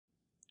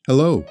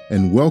Hello,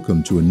 and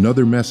welcome to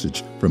another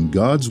message from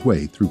God's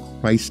Way through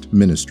Christ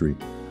Ministry,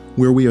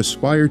 where we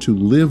aspire to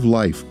live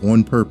life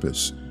on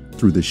purpose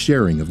through the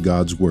sharing of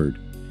God's Word.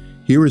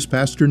 Here is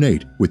Pastor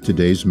Nate with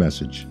today's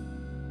message.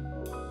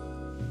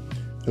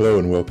 Hello,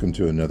 and welcome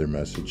to another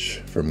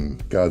message from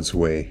God's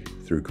Way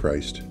through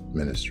Christ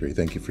Ministry.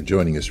 Thank you for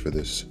joining us for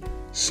this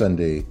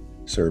Sunday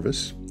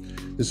service.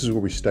 This is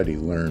where we study,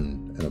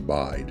 learn, and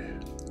abide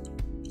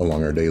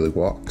along our daily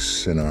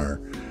walks and our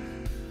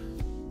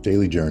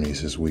daily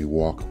journeys as we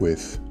walk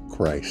with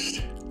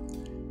Christ.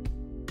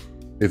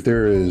 If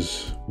there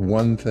is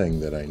one thing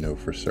that I know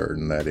for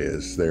certain, that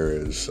is, there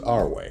is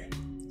our way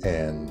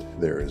and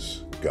there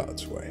is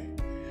God's way.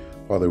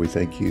 Father, we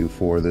thank you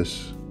for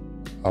this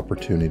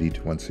opportunity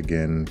to once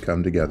again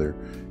come together,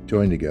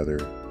 join together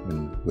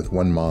with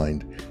one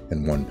mind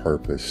and one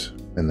purpose,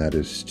 and that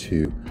is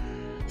to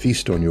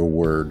feast on your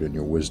word and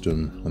your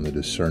wisdom, on the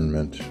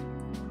discernment,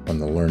 on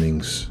the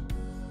learnings,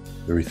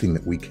 everything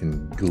that we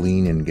can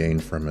glean and gain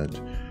from it,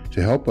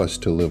 to help us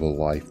to live a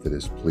life that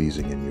is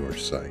pleasing in your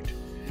sight,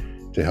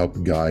 to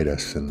help guide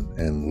us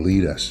and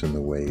lead us in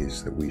the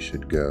ways that we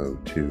should go,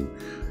 to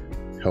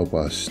help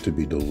us to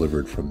be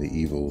delivered from the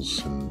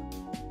evils and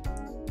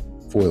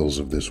foils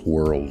of this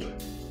world.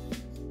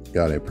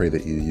 God, I pray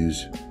that you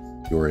use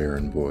your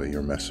errand boy,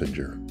 your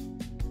messenger,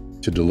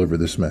 to deliver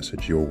this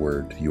message, your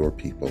word, to your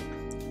people,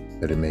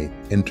 that it may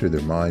enter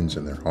their minds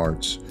and their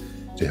hearts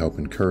to help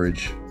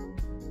encourage,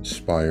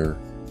 inspire,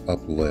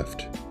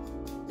 uplift,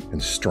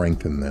 and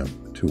strengthen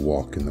them to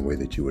walk in the way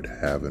that you would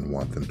have and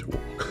want them to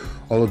walk.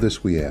 All of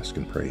this we ask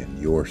and pray in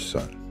your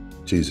Son,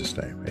 Jesus'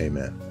 name.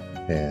 Amen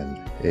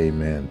and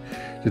amen.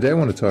 Today I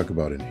want to talk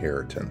about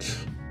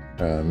inheritance.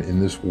 In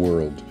this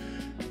world,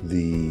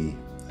 the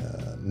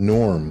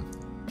norm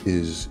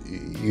is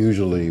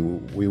usually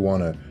we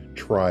want to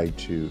try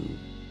to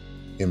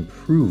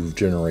improve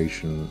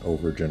generation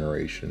over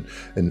generation.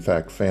 In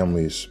fact,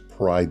 families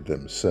pride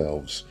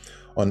themselves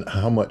on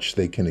how much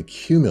they can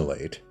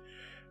accumulate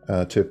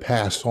to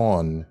pass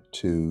on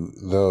to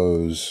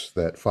those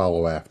that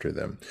follow after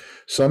them.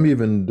 Some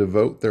even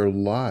devote their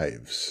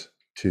lives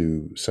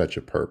to such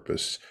a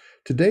purpose.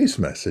 Today's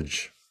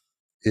message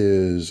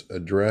is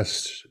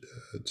addressed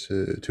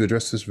to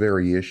address this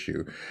very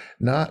issue,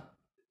 not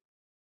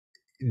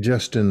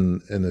just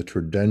in the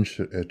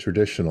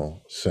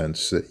traditional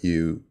sense that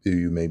you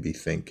may be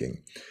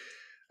thinking.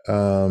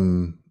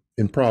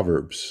 In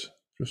Proverbs,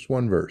 just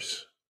one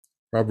verse,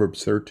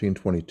 Proverbs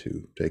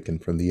 13:22, taken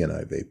from the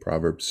NIV.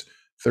 Proverbs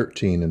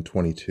 13 and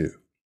 22,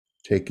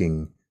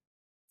 taking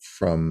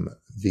from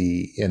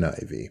the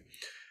NIV.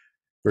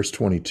 Verse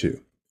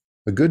 22,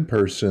 a good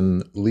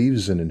person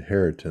leaves an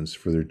inheritance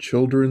for their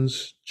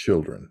children's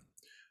children,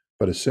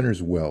 but a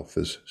sinner's wealth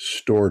is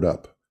stored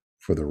up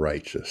for the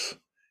righteous.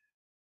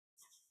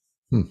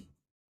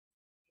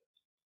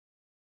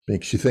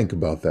 Makes you think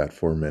about that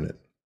for a minute.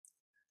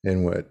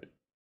 And what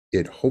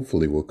it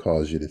hopefully will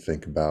cause you to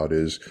think about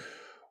is,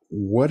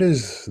 what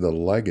is the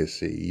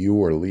legacy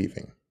you are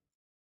leaving?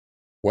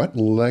 What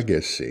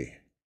legacy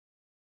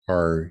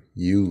are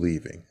you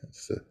leaving?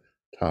 That's the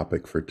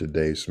topic for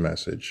today's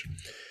message.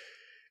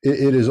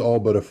 It is all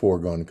but a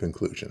foregone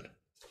conclusion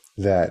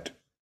that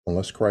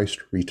unless Christ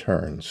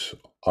returns,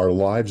 our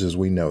lives as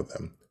we know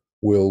them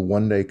will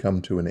one day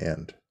come to an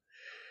end.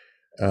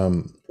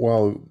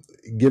 While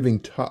giving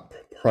top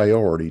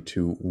priority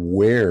to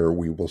where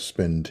we will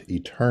spend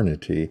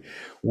eternity,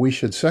 we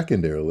should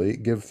secondarily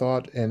give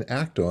thought and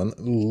act on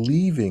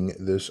leaving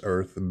this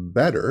earth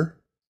better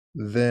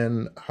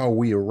than how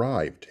we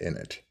arrived in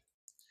it.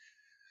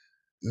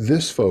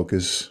 This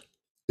focus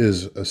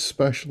is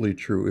especially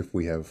true if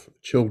we have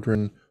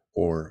children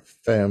or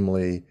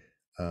family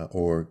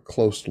or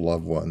close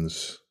loved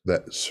ones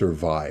that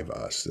survive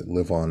us, that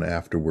live on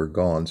after we're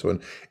gone. So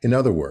in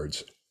other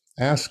words,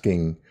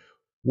 asking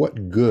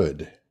what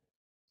good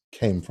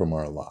came from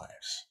our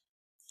lives.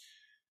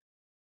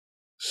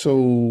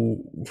 So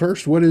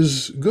first, what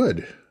is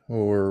good,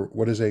 or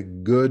what is a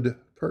good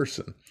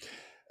person?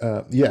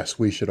 Yes,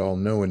 we should all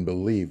know and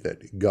believe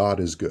that God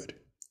is good,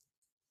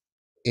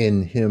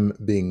 in him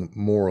being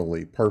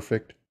morally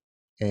perfect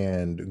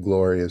and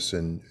glorious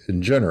and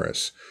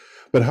generous.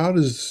 But how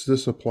does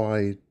this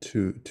apply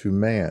to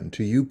man,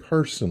 to you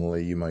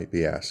personally, you might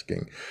be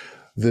asking?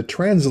 The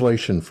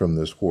translation from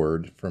this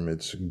word, from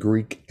its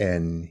Greek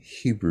and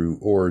Hebrew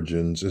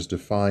origins, is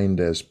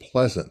defined as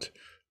pleasant,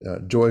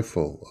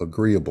 joyful,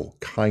 agreeable,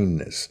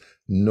 kindness,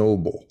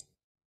 noble,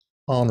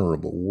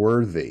 honorable,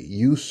 worthy,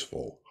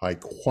 useful, high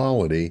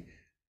quality,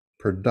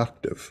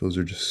 productive. Those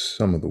are just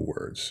some of the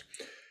words.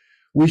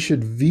 We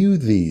should view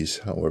these,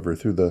 however,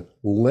 through the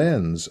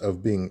lens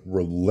of being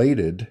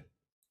related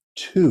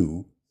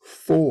to,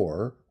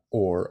 for,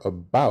 or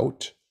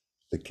about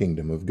the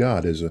kingdom of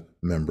God as a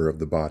member of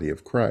the body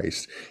of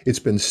Christ. It's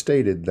been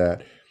stated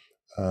that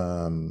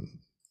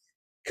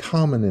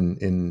common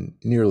in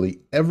nearly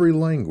every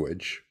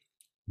language,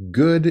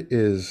 good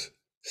is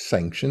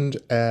sanctioned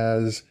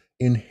as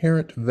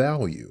inherent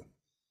value,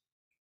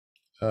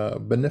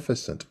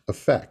 beneficent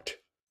effect,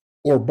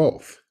 or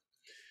both.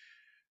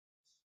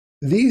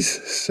 These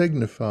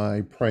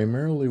signify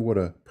primarily what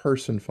a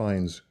person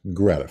finds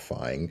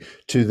gratifying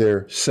to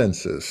their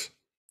senses,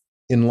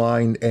 in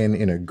line and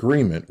in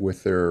agreement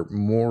with their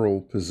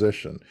moral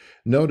position.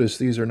 Notice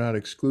these are not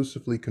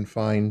exclusively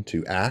confined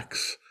to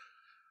acts,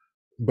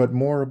 but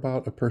more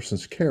about a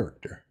person's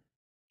character,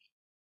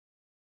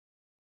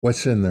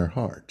 what's in their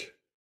heart.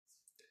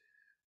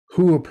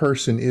 Who a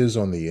person is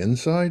on the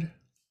inside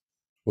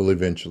will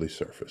eventually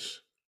surface.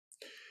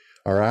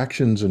 Our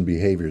actions and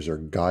behaviors are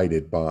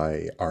guided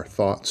by our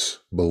thoughts,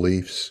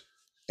 beliefs,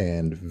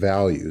 and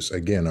values.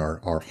 Again,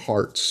 our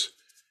heart's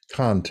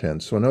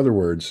content. So, in other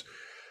words,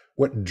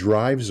 what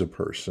drives a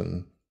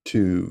person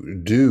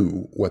to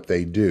do what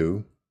they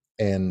do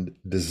and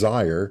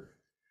desire,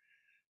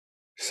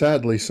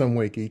 sadly, some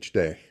wake each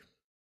day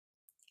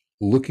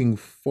looking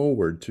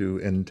forward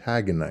to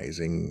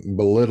antagonizing,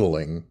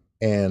 belittling,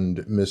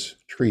 and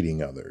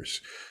mistreating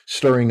others,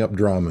 stirring up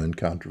drama and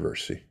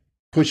controversy,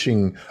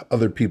 pushing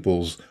other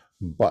people's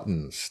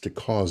buttons to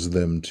cause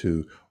them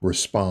to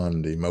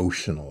respond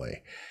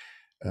emotionally.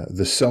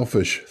 The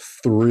selfish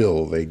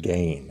thrill they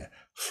gain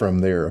from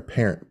their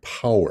apparent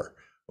power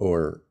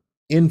or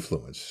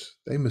influence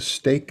they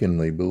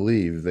mistakenly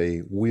believe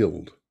they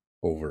wield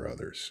over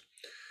others,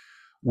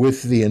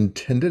 with the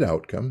intended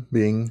outcome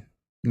being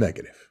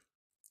negative.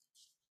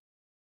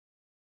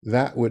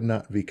 That would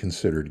not be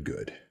considered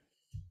good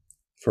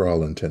for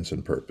all intents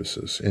and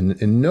purposes.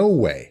 In no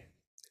way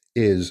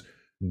is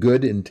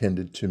good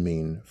intended to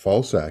mean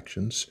false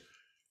actions,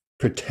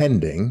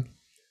 pretending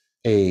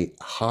a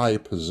high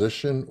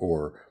position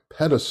or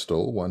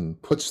pedestal one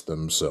puts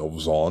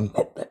themselves on.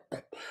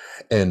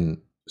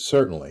 And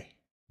certainly,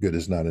 good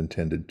is not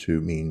intended to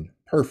mean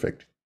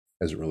perfect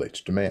as it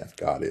relates to man.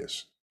 God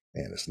is,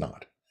 and is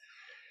not.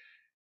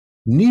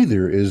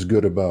 Neither is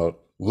good about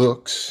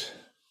looks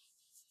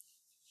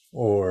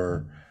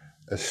or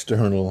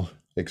external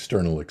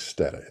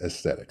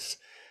aesthetics,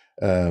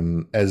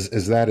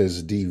 as that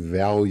is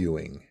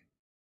devaluing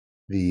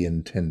the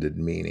intended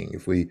meaning.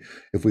 If we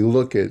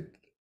look at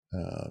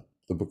the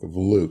book of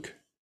Luke,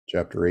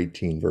 chapter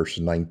 18, verse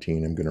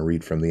 19, I'm going to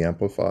read from the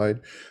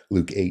Amplified.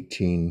 Luke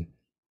 18,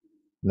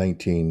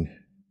 19,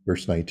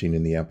 verse 19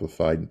 in the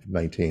Amplified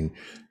 19.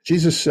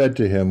 Jesus said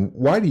to him,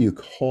 "Why do you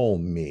call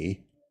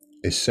me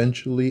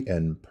essentially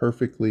and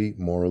perfectly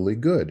morally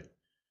good?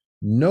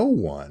 No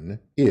one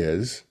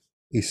is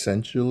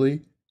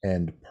essentially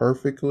and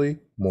perfectly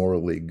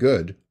morally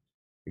good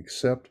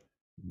except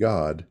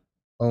God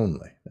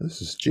only." And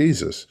this is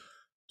Jesus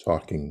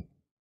talking,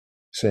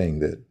 saying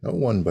that no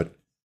one but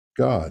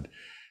God.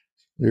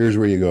 Here's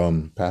where you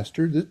go,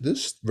 Pastor,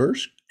 this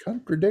verse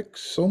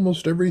contradicts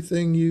almost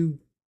everything you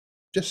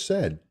just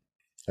said.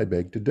 I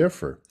beg to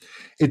differ.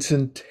 It's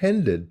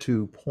intended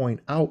to point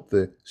out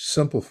the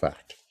simple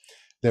fact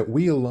that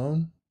we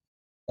alone,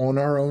 on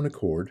our own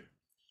accord,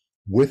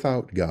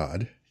 without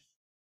God,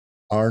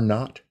 are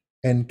not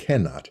and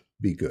cannot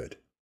be good.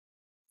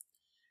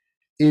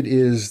 It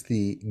is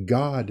the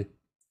God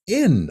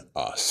in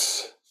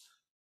us,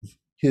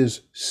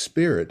 His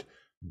Spirit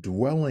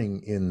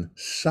dwelling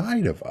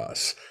inside of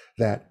us,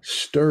 that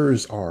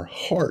stirs our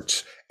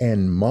hearts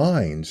and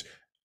minds,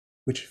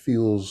 which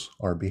fuels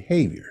our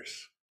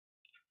behaviors.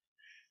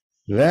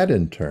 That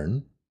in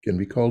turn can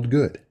be called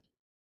good.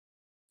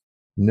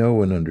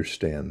 Know and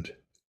understand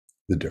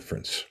the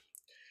difference.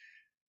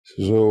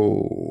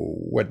 So,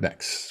 what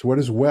next? What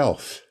is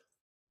wealth?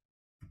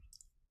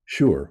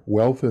 Sure,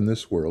 wealth in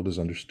this world is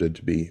understood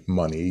to be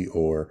money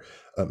or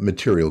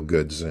material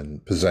goods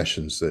and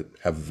possessions that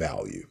have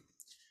value,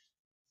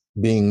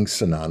 being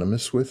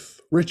synonymous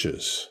with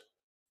riches.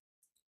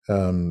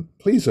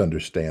 Please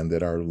understand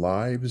that our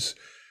lives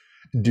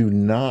do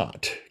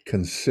not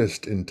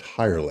consist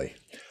entirely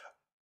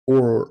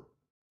or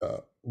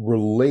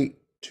relate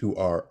to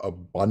our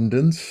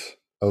abundance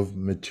of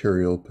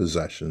material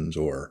possessions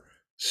or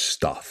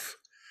stuff.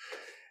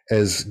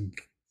 As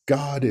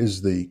God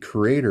is the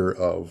creator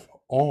of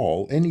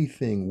all,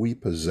 anything we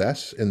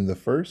possess in the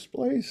first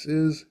place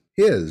is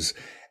His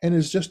and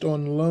is just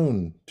on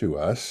loan to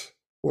us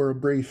for a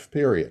brief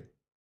period,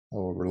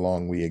 however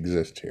long we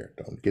exist here.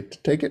 Don't get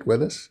to take it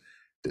with us.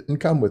 Didn't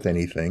come with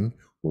anything.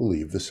 We'll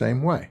leave the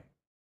same way.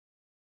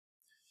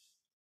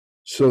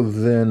 So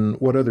then,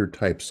 what other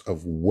types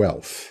of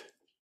wealth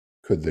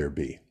could there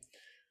be?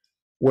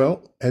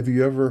 Well, have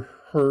you ever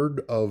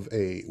heard of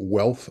a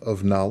wealth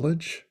of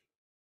knowledge?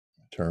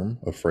 A term,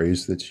 a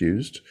phrase that's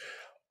used.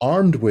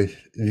 Armed with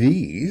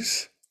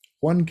these,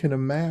 one can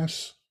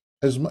amass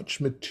as much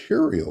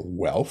material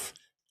wealth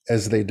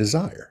as they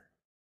desire.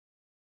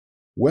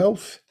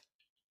 Wealth,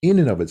 in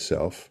and of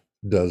itself,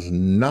 does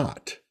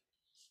not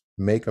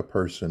make a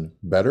person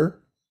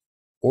better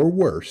or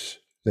worse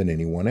than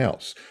anyone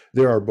else.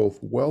 There are both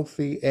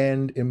wealthy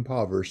and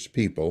impoverished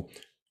people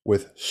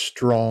with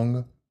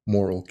strong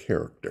moral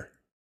character.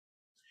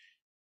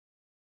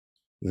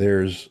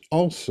 There's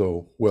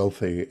also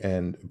wealthy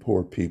and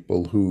poor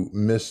people who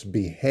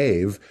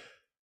misbehave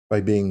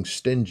by being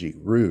stingy,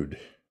 rude,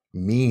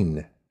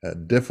 mean,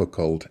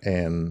 difficult,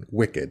 and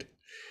wicked.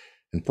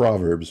 In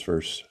Proverbs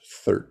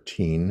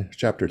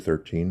chapter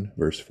 13,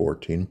 verse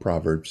 14,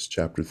 Proverbs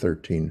chapter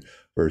 13,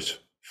 verse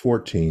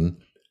 14,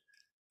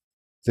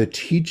 the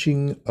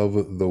teaching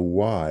of the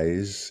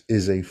wise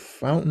is a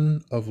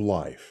fountain of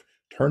life,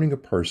 turning a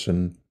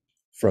person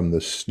from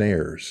the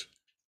snares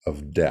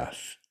of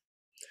death.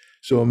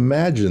 So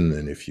imagine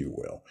then, if you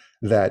will,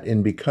 that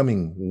in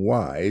becoming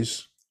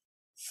wise,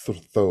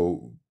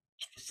 though,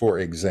 for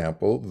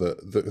example,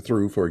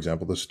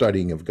 the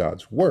studying of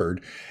God's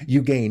word,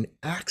 you gain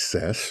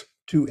access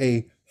to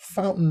a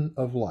fountain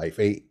of life,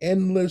 a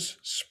endless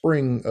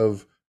spring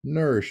of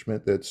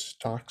nourishment that's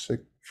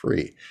toxic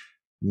free.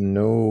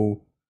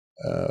 No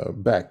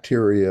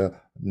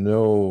bacteria,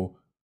 no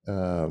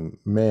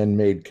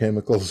man-made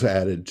chemicals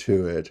added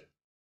to it,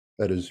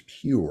 that is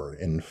pure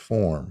in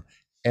form,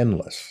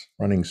 endless,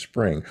 running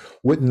spring.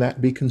 Wouldn't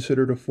that be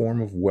considered a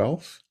form of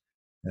wealth,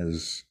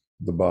 as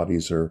the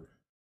bodies are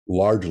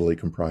largely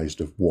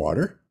comprised of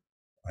water?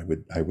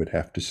 I would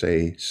have to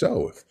say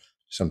so. If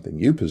something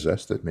you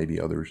possess that maybe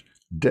others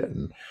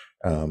didn't,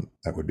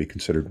 that would be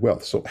considered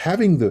wealth. So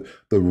having the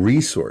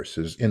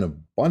resources in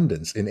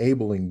abundance,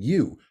 enabling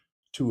you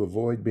to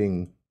avoid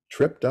being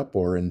tripped up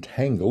or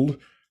entangled,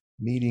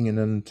 meeting an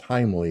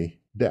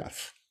untimely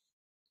death.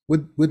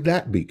 Would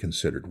that be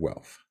considered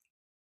wealth?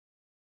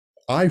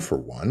 I, for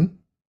one,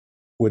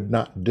 would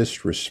not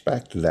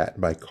disrespect that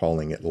by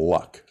calling it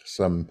luck.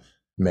 Some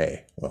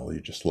may. Well,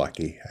 you're just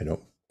lucky. I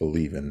don't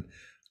believe in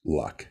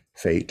luck,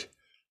 fate,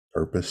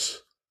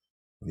 purpose.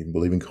 I don't even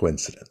believe in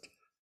coincidence,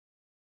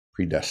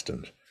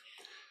 predestined.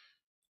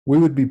 We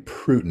would be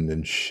prudent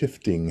in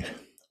shifting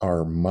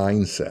our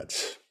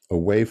mindsets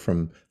away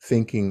from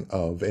thinking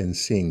of and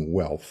seeing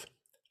wealth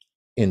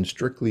in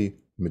strictly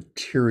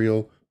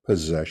material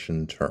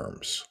possession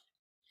terms.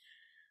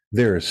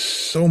 There is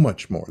so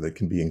much more that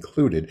can be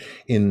included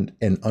in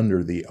and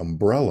under the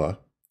umbrella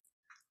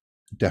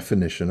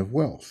definition of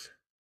wealth.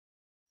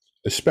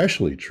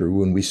 Especially true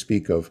when we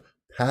speak of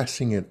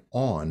passing it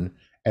on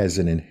as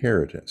an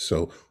inheritance.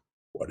 So,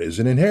 what is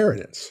an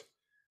inheritance?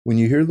 When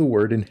you hear the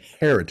word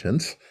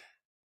inheritance,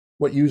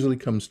 what usually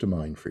comes to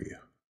mind for you?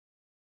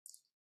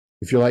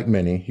 If you're like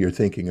many, you're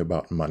thinking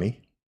about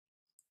money,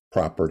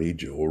 property,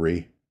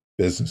 jewelry,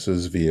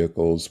 businesses,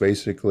 vehicles,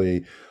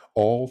 basically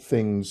all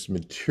things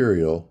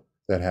material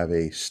that have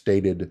a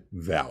stated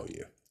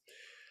value.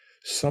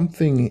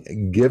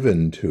 Something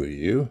given to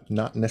you,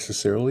 not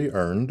necessarily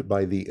earned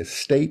by the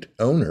estate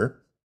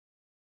owner,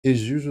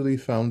 is usually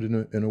found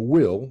in a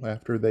will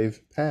after they've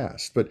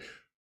passed. But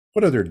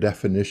what other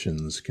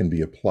definitions can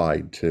be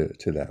applied to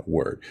that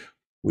word?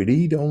 We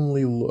need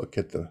only look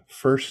at the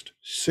first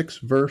 6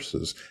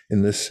 verses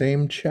in the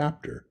same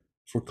chapter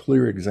for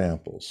clear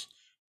examples.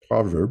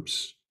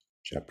 Proverbs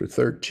chapter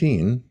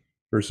 13,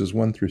 verses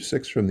 1 through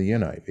 6 from the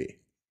NIV.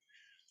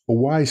 A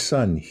wise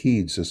son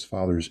heeds his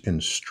father's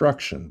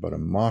instruction, but a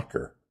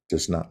mocker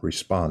does not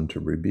respond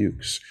to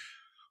rebukes.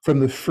 From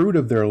the fruit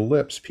of their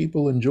lips,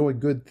 people enjoy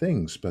good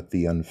things, but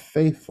the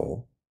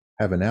unfaithful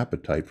have an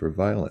appetite for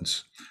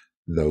violence.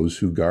 Those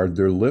who guard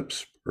their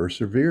lips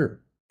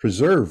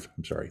preserve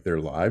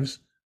their lives,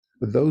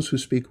 but those who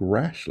speak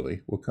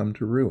rashly will come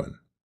to ruin.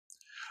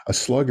 A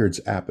sluggard's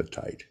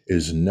appetite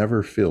is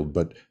never filled,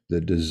 but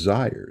the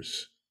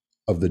desires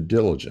of the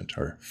diligent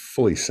are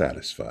fully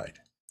satisfied.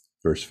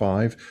 Verse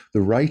 5,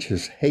 the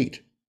righteous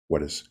hate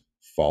what is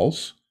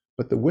false,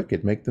 but the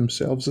wicked make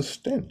themselves a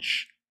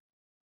stench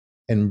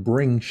and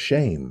bring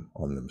shame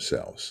on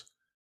themselves.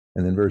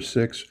 And then verse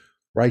 6,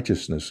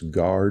 righteousness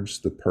guards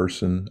the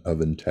person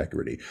of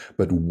integrity,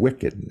 but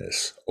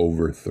wickedness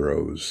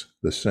overthrows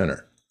the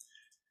sinner.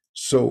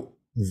 So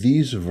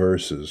these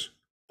verses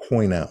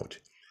point out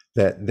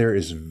that there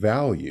is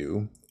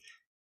value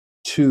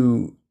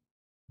to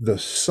the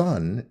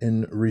son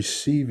in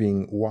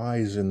receiving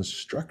wise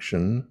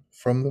instruction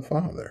from the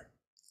Father.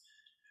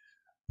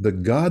 The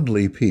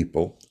godly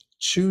people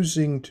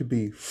choosing to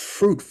be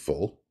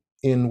fruitful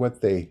in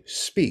what they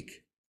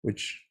speak,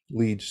 which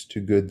leads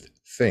to good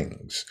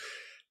things.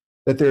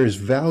 That there is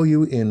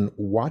value in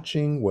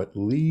watching what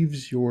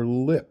leaves your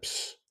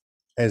lips,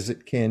 as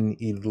it can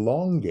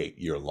elongate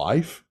your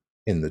life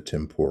in the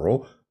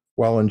temporal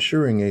while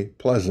ensuring a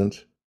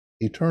pleasant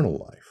eternal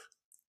life.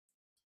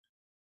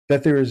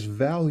 That there is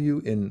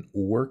value in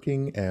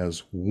working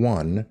as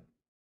one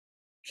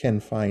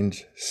can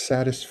find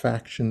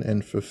satisfaction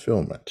and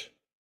fulfillment,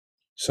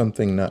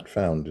 something not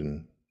found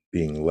in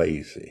being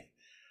lazy,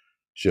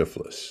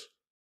 shiftless.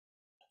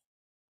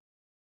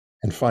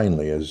 And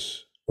finally,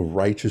 as a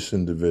righteous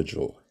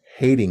individual,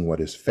 hating what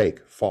is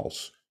fake,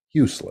 false,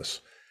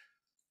 useless,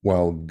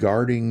 while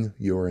guarding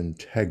your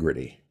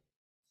integrity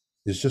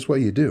is just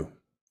what you do.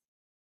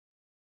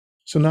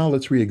 So now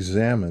let's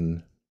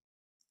re-examine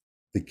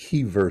the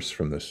key verse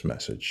from this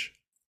message.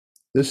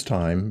 This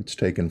time it's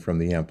taken from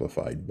the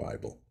Amplified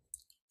Bible.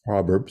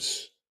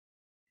 Proverbs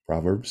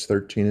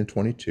 13 and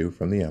 22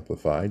 from the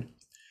Amplified.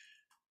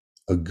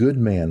 A good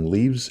man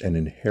leaves an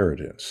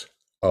inheritance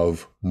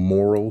of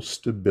moral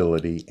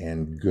stability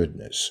and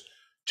goodness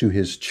to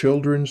his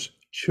children's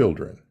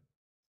children,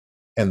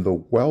 and the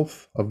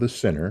wealth of the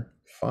sinner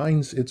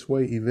finds its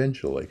way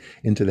eventually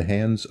into the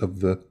hands of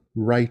the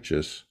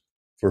righteous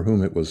for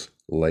whom it was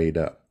laid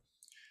up.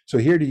 So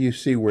here do you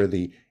see where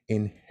the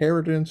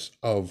inheritance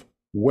of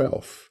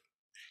wealth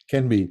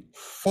can be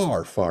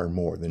far, far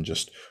more than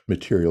just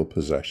material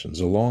possessions.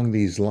 Along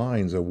these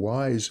lines, a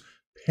wise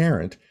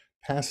parent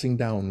passing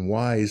down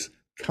wise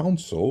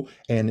counsel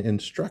and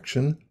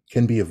instruction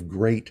can be of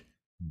great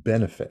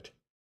benefit.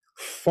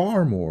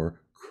 Far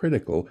more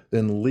critical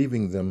than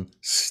leaving them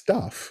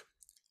stuff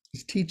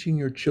is teaching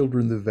your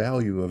children the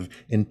value of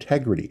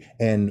integrity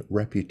and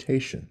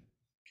reputation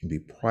can be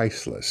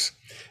priceless.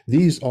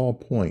 These all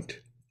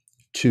point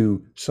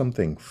to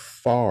something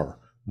far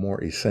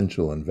more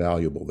essential and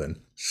valuable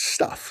than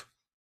stuff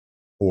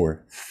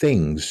or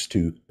things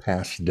to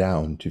pass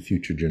down to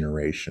future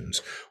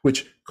generations,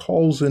 which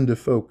calls into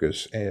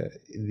focus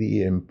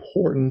the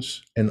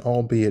importance and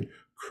albeit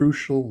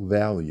crucial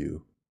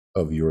value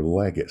of your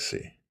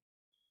legacy.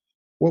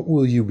 What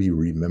will you be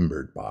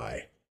remembered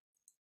by?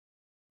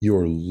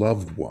 Your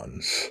loved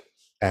ones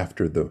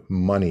after the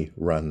money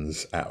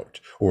runs out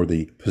or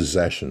the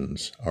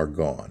possessions are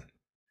gone.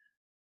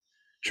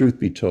 Truth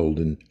be told,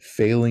 in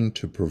failing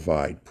to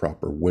provide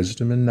proper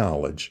wisdom and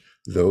knowledge,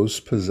 those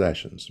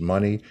possessions,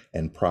 money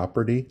and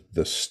property,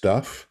 the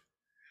stuff,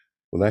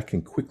 well, that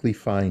can quickly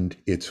find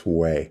its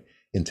way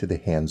into the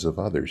hands of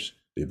others.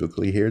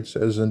 Biblically here it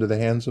says into the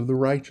hands of the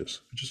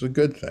righteous, which is a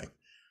good thing.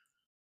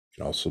 It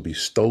can also be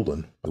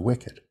stolen by the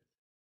wicked.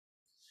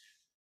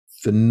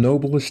 The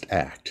noblest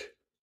act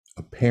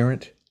a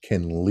parent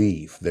can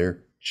leave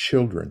their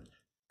children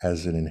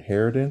as an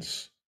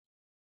inheritance,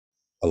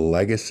 a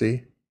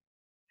legacy,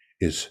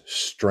 is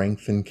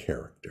strength and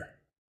character.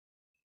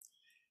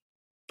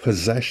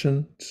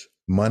 Possessions,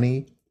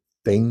 money,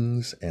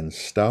 things, and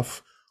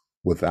stuff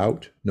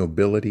without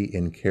nobility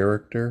in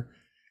character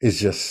is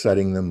just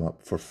setting them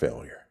up for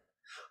failure.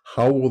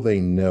 How will they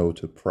know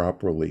to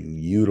properly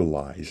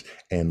utilize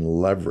and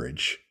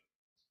leverage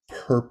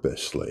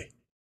purposefully,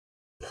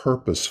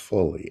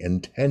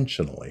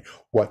 intentionally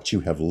what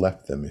you have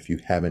left them if you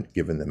haven't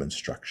given them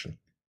instruction?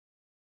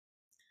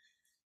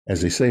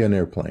 As they say on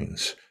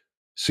airplanes,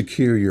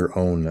 secure your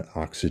own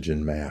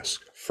oxygen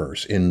mask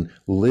first. In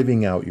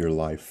living out your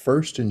life,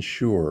 first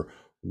ensure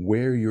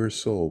where your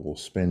soul will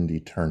spend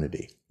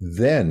eternity.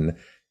 Then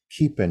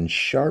keep in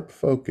sharp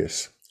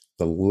focus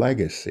the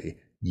legacy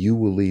you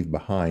will leave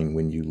behind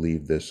when you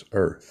leave this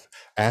earth,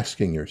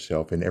 asking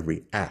yourself in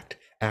every act,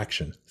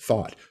 action,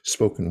 thought,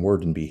 spoken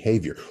word, and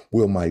behavior,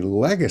 will my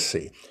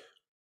legacy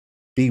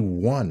be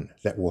one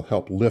that will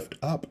help lift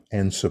up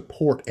and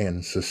support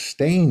and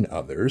sustain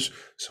others,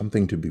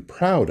 something to be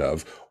proud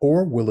of,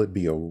 or will it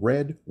be a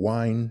red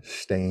wine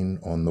stain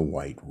on the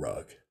white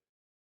rug?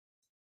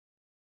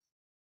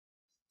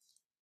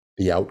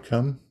 The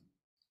outcome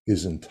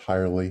is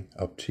entirely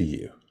up to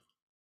you.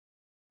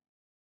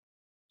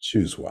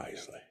 Choose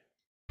wisely.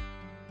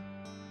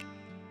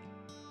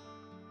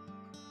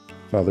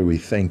 Father, we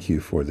thank you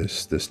for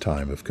this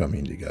time of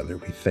coming together.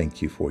 We thank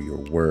you for your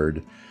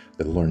word,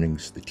 the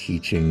learnings, the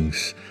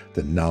teachings,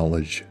 the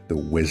knowledge, the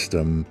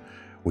wisdom.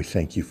 We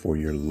thank you for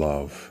your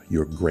love,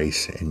 your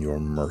grace, and your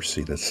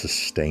mercy that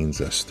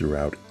sustains us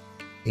throughout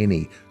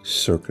any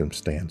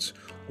circumstance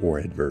or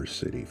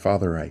adversity.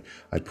 Father,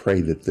 I pray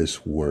that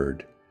this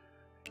word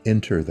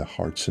enter the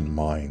hearts and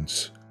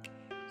minds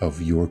of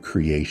your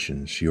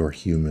creations, your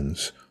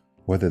humans,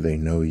 whether they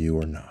know you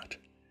or not,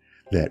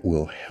 that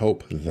will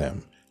help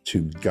them,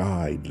 to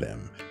guide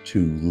them,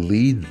 to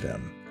lead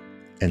them,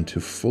 and to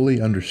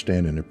fully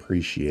understand and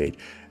appreciate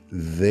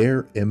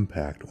their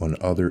impact on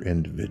other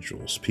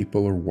individuals.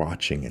 People are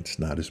watching. It's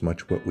not as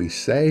much what we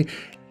say,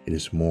 it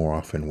is more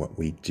often what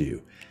we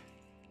do.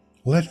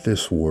 Let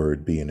this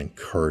word be an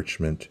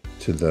encouragement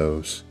to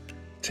those,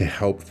 to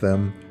help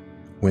them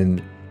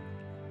when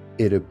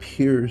it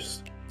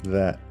appears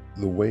that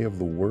the way of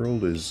the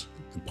world is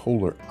the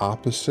polar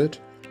opposite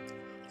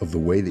of the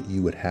way that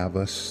you would have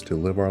us to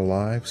live our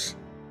lives.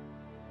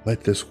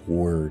 Let this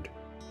word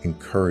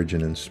encourage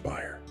and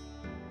inspire,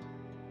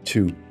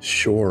 to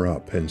shore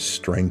up and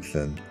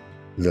strengthen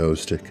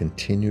those to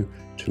continue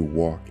to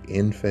walk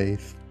in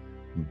faith,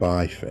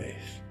 by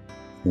faith,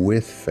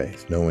 with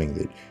faith, knowing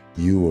that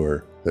you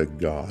are the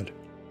God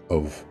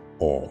of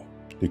all,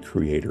 the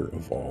creator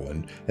of all.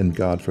 And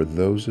God, for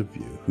those of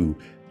you who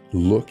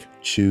look,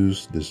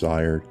 choose,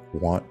 desire,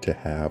 want to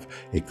have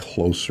a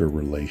closer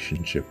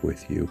relationship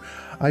with you,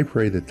 I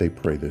pray that they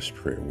pray this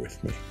prayer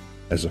with me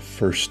as a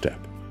first step,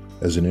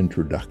 as an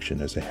introduction,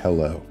 as a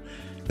hello,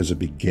 as a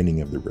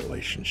beginning of the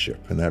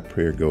relationship. And that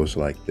prayer goes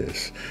like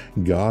this: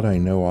 God, I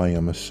know I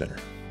am a sinner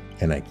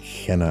and I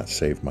cannot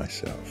save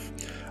myself.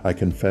 I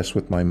confess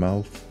with my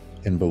mouth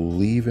and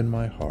believe in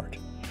my heart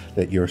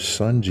that your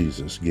Son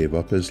Jesus gave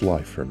up his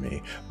life for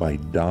me by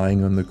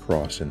dying on the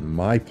cross in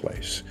my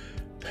place,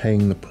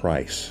 paying the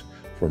price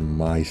for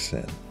my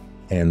sin,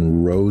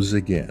 and rose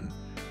again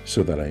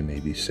so that I may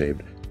be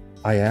saved.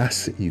 I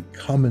ask that you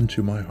come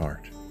into my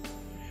heart,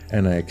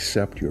 and I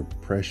accept your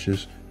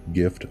precious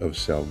gift of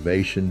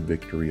salvation,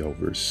 victory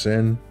over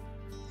sin,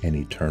 and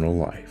eternal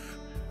life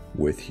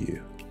with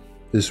you.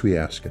 This we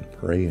ask and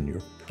pray in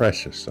your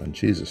precious Son,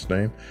 Jesus'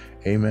 name.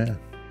 Amen.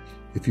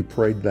 If you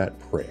prayed that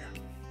prayer,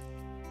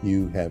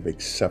 you have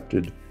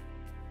accepted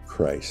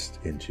Christ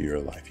into your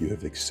life. You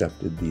have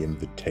accepted the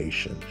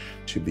invitation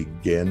to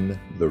begin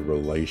the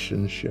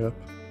relationship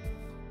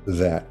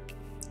that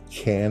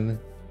can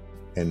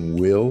and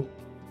will,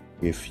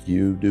 if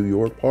you do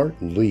your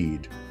part,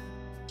 lead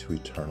to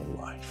eternal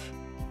life.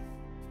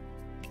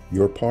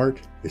 Your part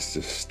is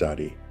to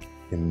study,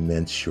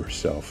 immerse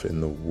yourself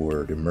in the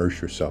Word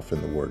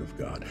of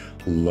God.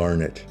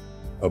 Learn it,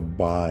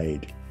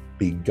 abide,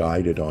 be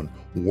guided on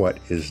what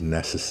is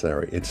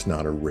necessary. It's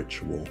not a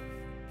ritual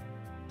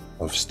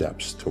of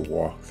steps to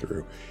walk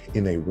through.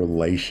 In a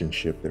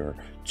relationship, there are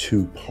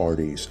two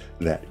parties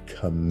that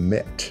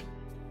commit,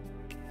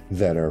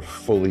 that are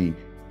fully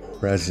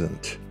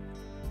present,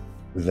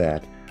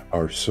 that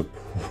are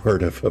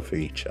supportive of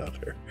each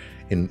other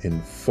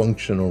in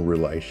functional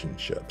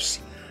relationships.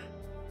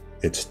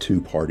 It's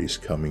two parties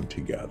coming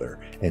together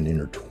and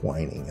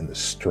intertwining in the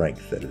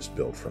strength that is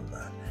built from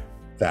that.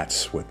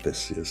 That's what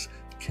this is.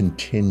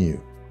 Continue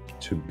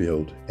to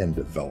build and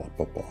develop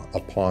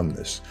upon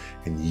this,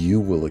 and you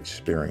will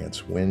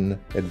experience, when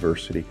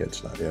adversity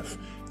hits, not if,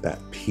 that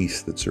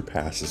peace that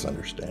surpasses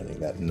understanding,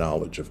 that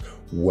knowledge of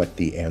what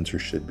the answer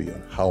should be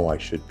on how I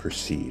should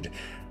proceed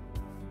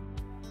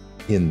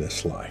in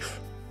this life.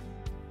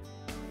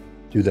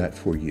 Do that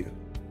for you.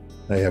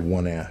 I have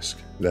one ask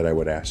that I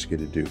would ask you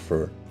to do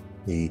for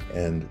me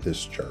and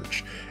this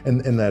church,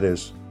 and that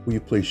is, will you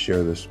please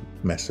share this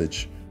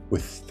message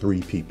with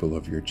 3 people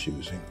of your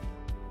choosing?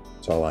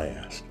 That's all I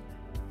ask.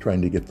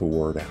 Trying to get the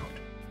word out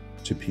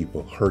to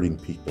people, hurting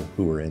people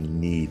who are in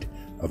need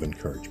of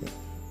encouragement.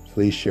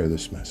 Please share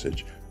this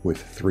message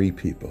with 3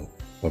 people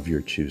of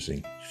your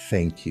choosing.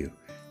 Thank you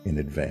in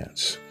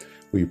advance.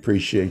 We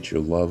appreciate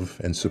your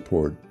love and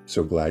support.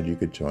 So glad you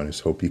could join us.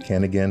 Hope you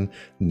can again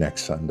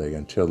next Sunday.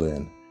 Until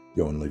then,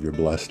 go and live your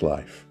blessed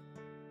life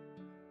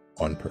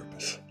on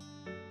purpose.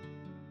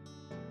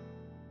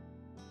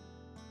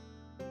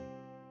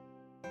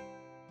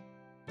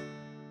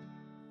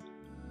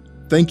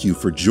 Thank you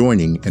for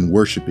joining and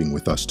worshiping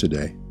with us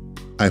today.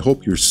 I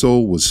hope your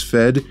soul was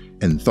fed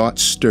and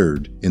thoughts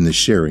stirred in the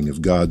sharing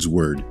of God's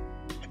Word,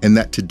 and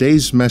that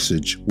today's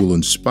message will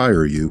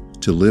inspire you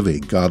to live a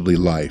godly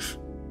life.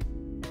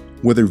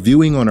 Whether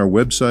viewing on our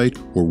website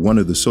or one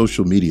of the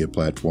social media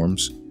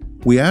platforms,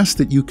 we ask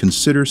that you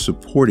consider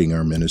supporting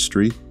our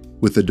ministry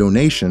with a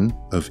donation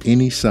of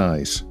any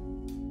size.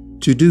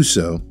 To do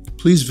so,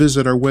 please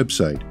visit our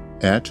website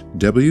at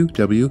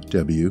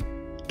www.gwtcm.org.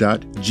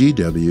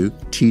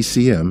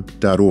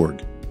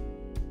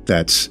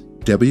 That's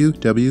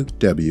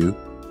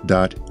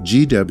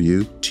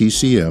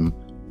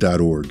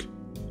www.gwtcm.org.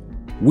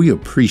 We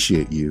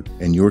appreciate you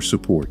and your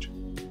support.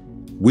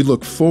 We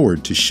look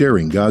forward to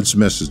sharing God's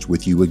message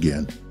with you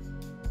again.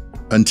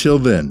 Until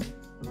then,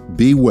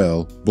 be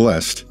well,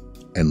 blessed,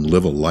 and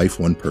live a life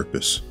on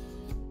purpose.